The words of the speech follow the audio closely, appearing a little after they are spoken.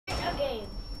game.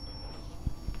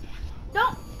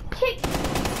 Don't kick.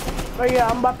 Oh yeah,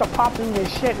 I'm about to pop in your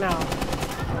shit now.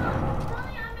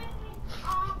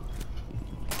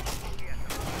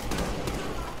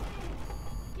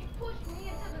 He pushed me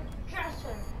into the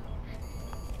dresser.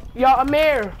 Yo,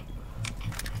 Amir.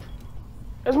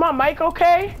 Is my mic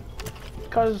okay?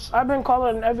 Cause I've been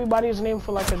calling everybody's name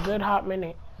for like a good hot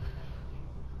minute.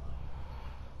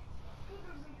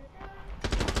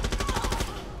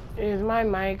 Is my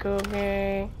mic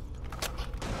okay?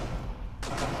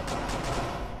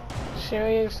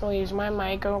 Seriously, is my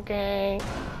mic okay?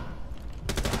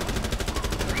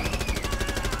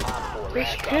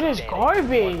 This kid is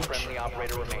garbage.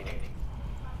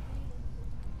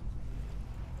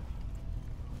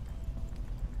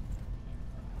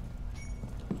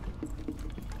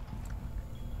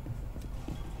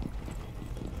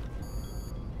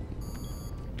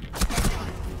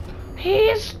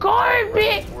 He's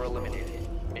garbage! We're eliminated.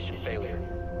 Mission failure.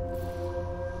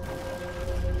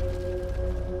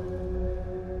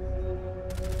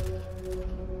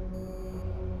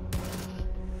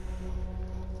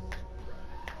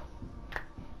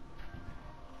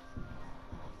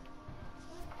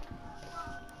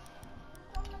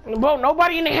 Bro,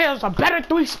 nobody in the here has a better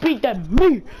 3-speed than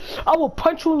me. I will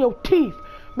punch you in your teeth.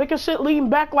 Make it sit lean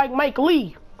back like Mike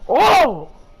Lee. Oh!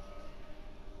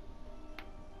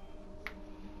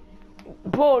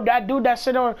 Bro, that dude that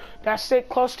sit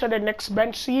close to the next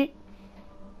bench seat.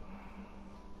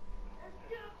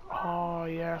 Oh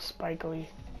yeah, Spike Lee.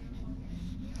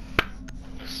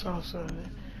 So.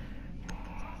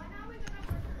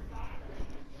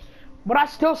 But I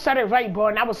still said it right, bro,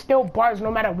 and that was still bars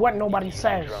no matter what nobody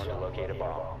says. Drone to locate a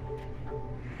bomb.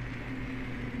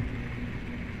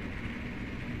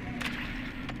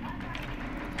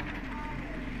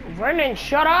 Vernon,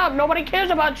 shut up. Nobody cares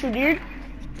about you, dude.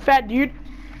 Fat dude.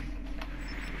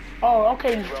 Oh,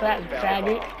 okay, you fat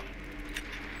faggot.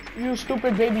 You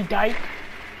stupid baby dyke.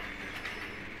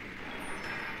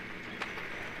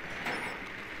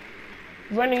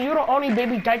 Vernon, you're the only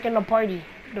baby dyke in the party.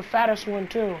 The fattest one,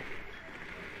 too.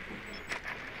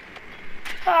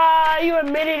 Ah, you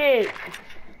admitted it.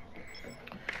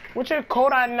 What's your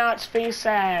coat on knots face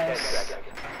ass?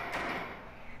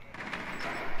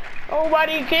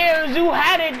 Nobody cares. You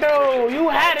had it though. You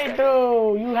had it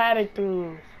though. You had it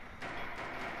though.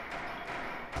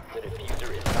 The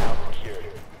diffuser is now secured.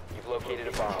 You've located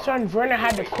a bomb. Son, Vernon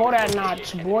had the coat on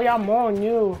knots. Boy, I'm on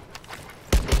you.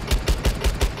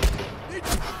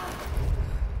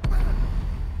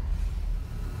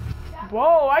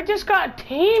 Bro, I just got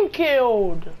team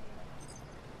killed.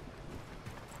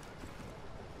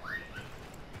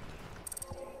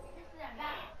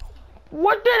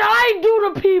 What did I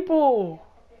do to people?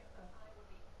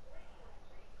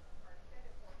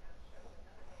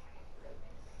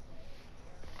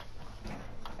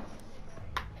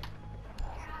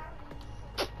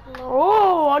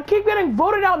 Oh, I keep getting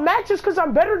voted out matches because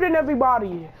I'm better than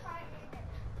everybody.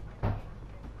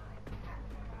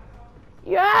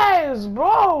 Yes,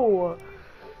 bro.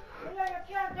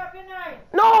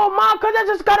 No, mom, because I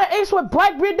just got an ace with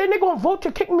Blackbeard, then they gonna vote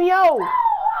to kick me out.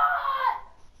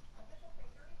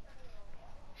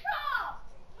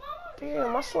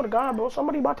 Damn, I swear to God, bro,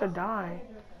 somebody about to die.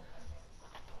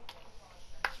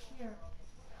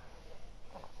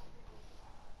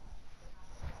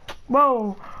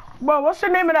 Bro, what's the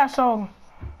name of that song?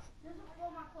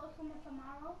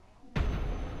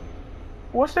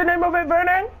 What's the name of it,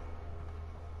 Vernon?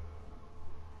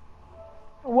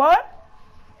 What?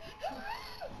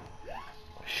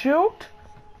 Shoot?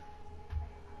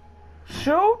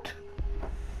 Shoot?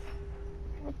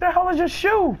 What the hell is a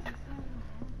shoot?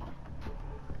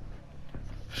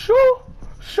 Shoot!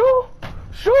 Shoot!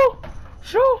 Shoot!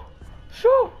 Shoot!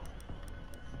 Shoot!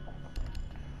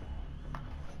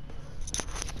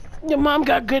 Your mom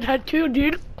got good head too,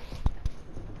 dude.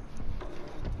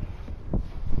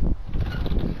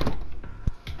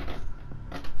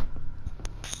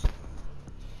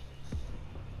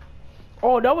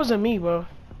 Oh, that wasn't me, bro.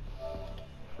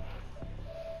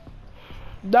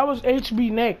 That was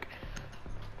HB Nick.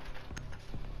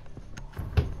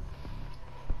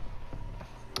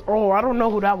 Oh, I don't know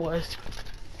who that was.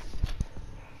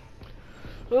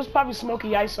 It was probably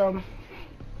Smokey Ice.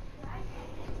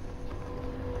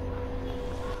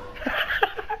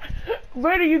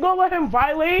 Brady, you gonna let him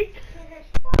violate?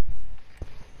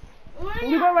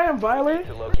 You gonna let him violate?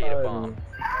 To locate a bomb.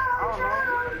 I don't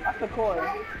know. That's the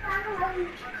core.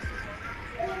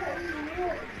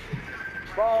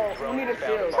 Bro, we need a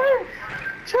kill.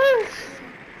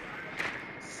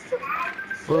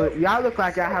 Well, y'all look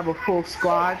like y'all have a full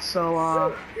squad,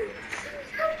 so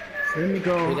Let me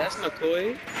go. Well, that's Nicole.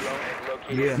 Yeah.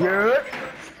 Yeah.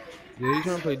 Yeah, you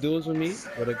trying to play duels with me?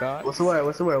 With a god? What's the word?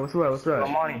 What's the word? What's the word? What's the word?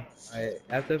 Money. Alright,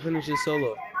 after I finish this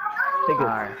solo. Take it.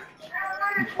 Alright.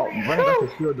 Oh, run back the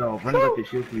shield though. Run back the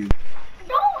shield, please.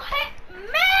 Don't hit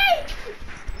me!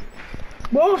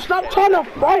 Bro, stop trying to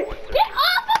fight. Get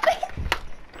off of me!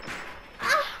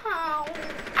 Ow.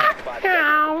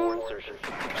 Ow.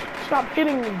 Stop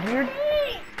hitting me, dude.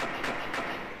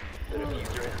 The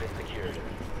diffuser has been secured.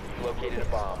 You've located a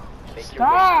bomb. Make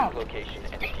Stop. your way to its location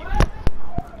and defuse it.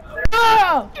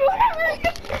 Ah!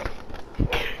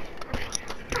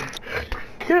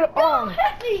 Get on.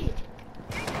 Hit me!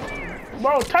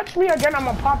 Bro, touch me again, I'm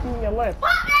gonna pop you in your lip.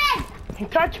 Pop me! You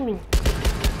touch me.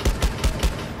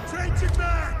 Changing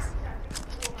mags!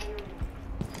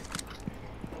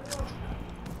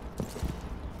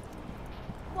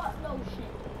 What no shit?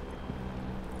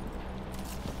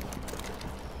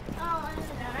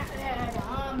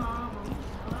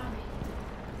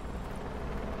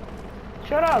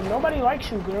 Shut up, nobody likes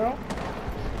you, girl.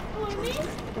 Who, me?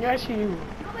 Yes, you.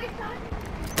 Nobody's talking.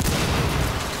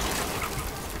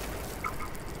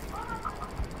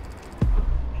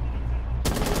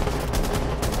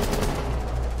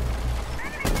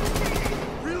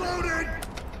 Reloading!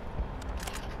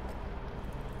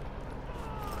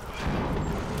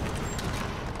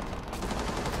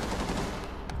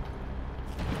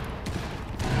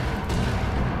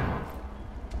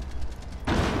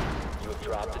 You have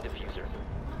dropped the diffuser.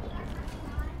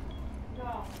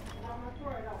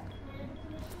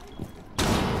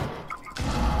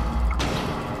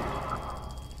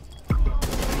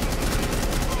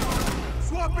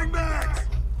 Swapping mags!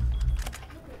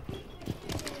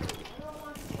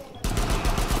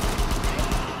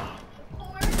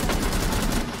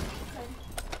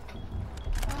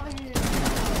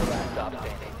 Last stop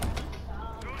standing.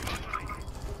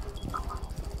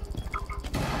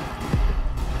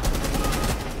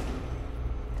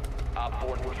 Op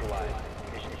 4 neutralized.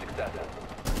 Mission successful.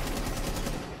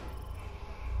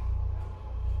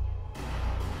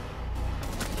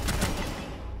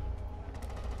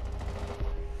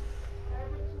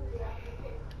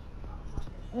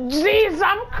 Jesus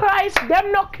Christ,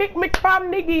 them no kick me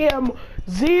from the game.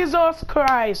 Jesus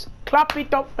Christ. Clap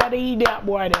it up for the idiot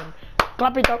boy them.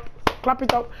 Clap it up, clap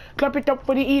it up, clap it up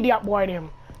for the idiot boy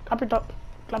them. Clap it up,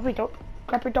 clap it up,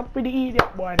 clap it up for the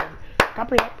idiot boy them.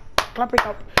 Clap it up, clap it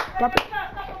up, clap it up.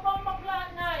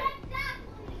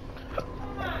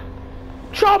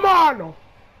 Come on!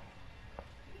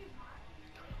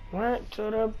 Went to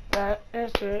the back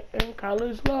and sit in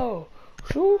college low.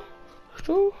 Shoo,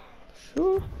 shoo,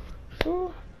 shoo,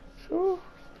 shoo, shoo,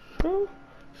 shoo,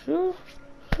 shoo,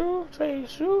 shoo, say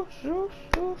shoo, shoo,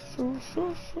 shoo, shoo,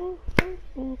 shoo, shoo, shoo,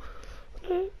 shoo.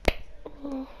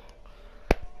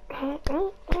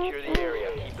 Secure the area.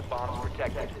 Keep the bombs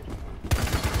protected.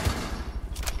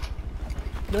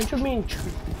 Don't you mean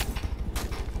true?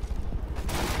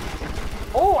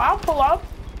 Oh, I'll pull up.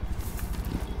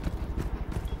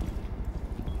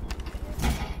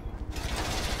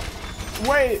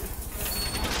 Wait.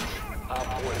 Op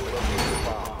 4 has located the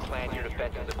bomb. Plan your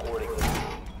defenses accordingly.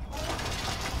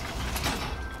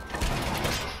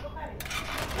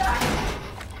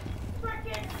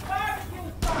 Freaking barbecue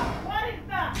sauce. What is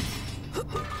that?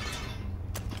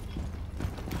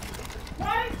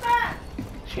 What is that?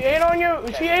 She ate on you.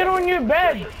 She ate on your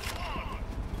bed.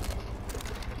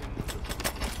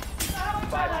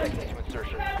 5 seconds to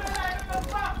insertion.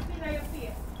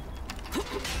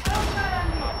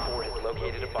 Op 4 has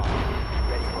located a bomb. Be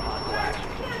ready for hostile action.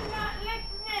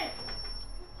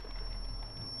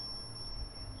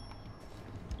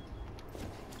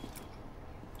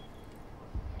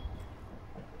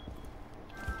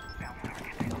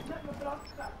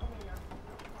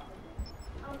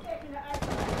 I'm taking the ice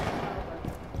cream.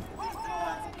 You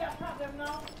want to be a problem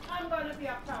now? I'm going to be a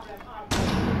problem.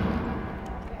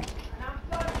 Okay. And I'm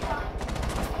sorry for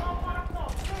you don't want to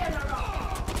come playing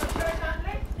around. But you're not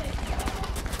listening.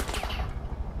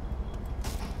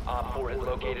 Op 4 has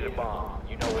located a bomb.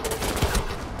 You know what it is.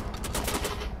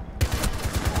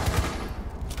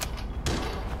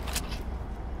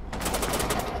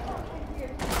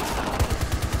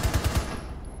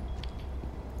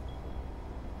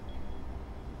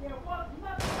 Yeah, what?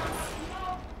 Nothing. No.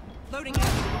 Loading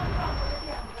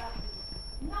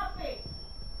Nothing.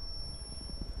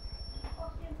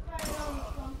 Fucking fire on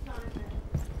sometimes, man.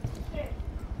 Shit.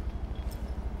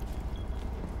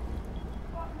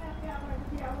 Fuck me, I can't wait to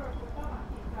be at work with some of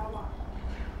these I watch.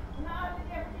 Now I think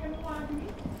everything you want to do.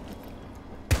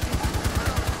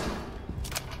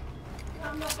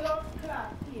 I'm not blood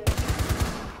class here.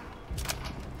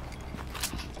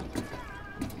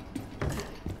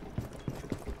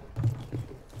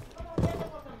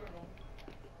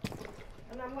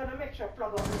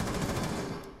 trouble.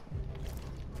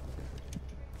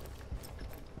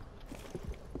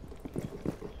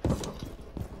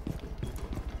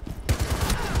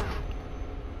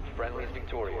 Friendly's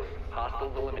victorious.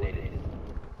 Hostiles eliminated.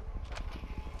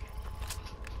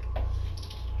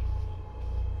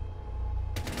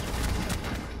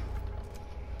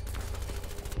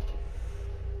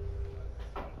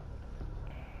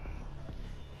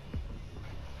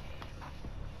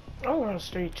 I'm gonna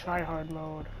stay tryhard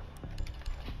mode.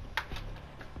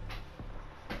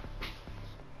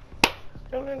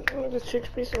 The 6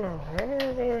 piece on.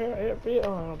 It be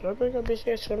on. The bigger bitch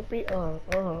that should be on.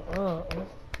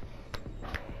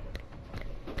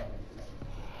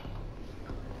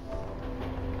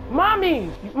 Mommy,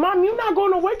 Mom, you not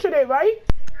going to work today, right?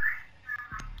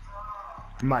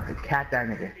 I'm about to cat that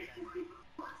nigga.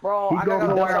 Bro, He I go gotta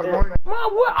for go what I upstairs. want.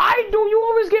 Mom, what I do? You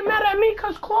always get mad at me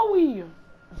cause Chloe.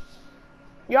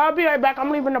 Y'all be right back.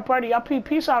 I'm leaving the party. Y'all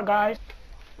peace out, guys.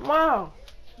 Mom.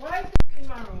 Why is it in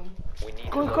my room? We need to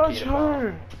Cause locate a bomb.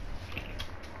 her.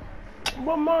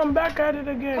 But Mom, back at it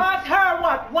again. Cause her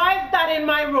what? Why is that in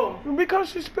my room? Because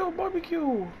she spilled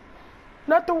barbecue.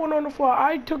 Not the one on the floor.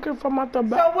 I took it from out the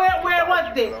back. So where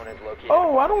was this? Drone has located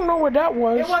Oh, a I don't know what that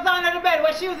was. It was under the bed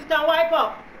where she was gonna wipe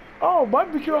up. Oh,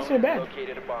 barbecue off your Drone has bed.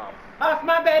 located a bomb. Off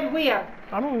my bed where?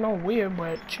 I don't know where,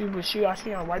 but I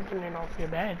see her wiping it off your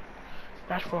bed.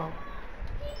 That's wrong.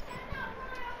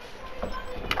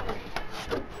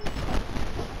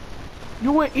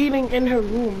 You were eating in her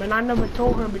room, and I never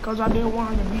told her because I didn't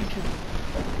want her to beat you.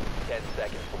 10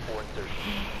 seconds before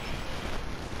insertion.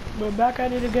 We're back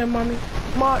at it again, Mommy.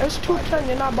 Ma, it's 2:10.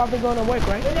 You're not about to go to work,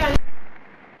 right?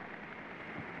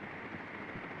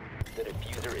 The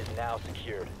diffuser is now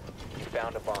secured. You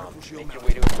found a bomb. Make your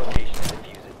way to its location and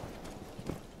defuse it.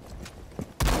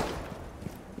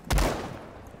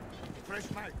 Fresh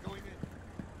mag going in.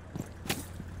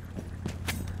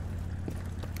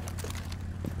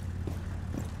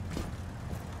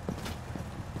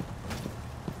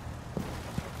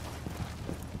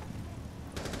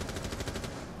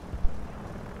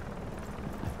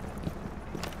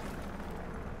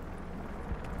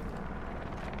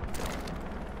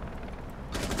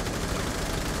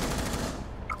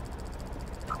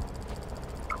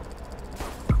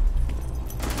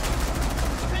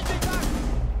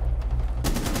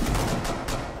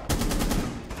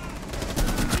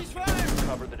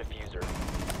 Cover the diffuser.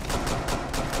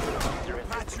 The diffuser has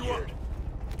been secured.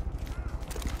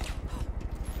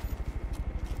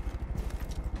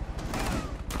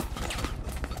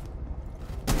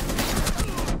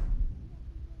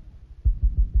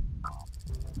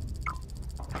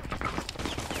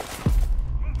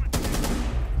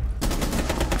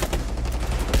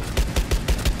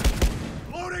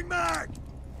 Loading mag!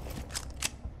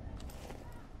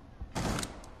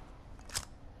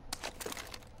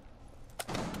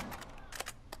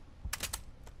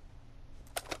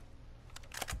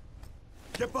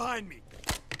 Get behind me!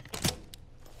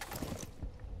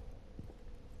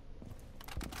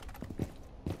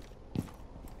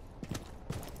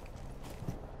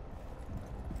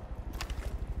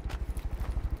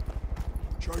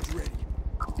 Charge ready.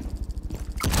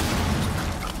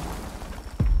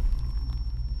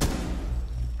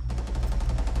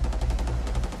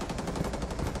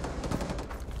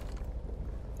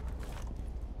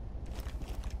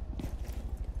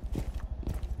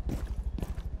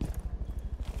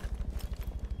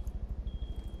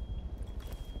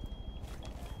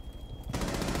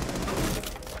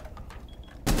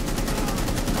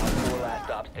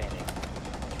 Stop standing.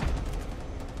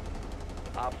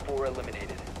 Op 4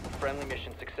 eliminated. Friendly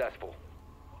mission successful.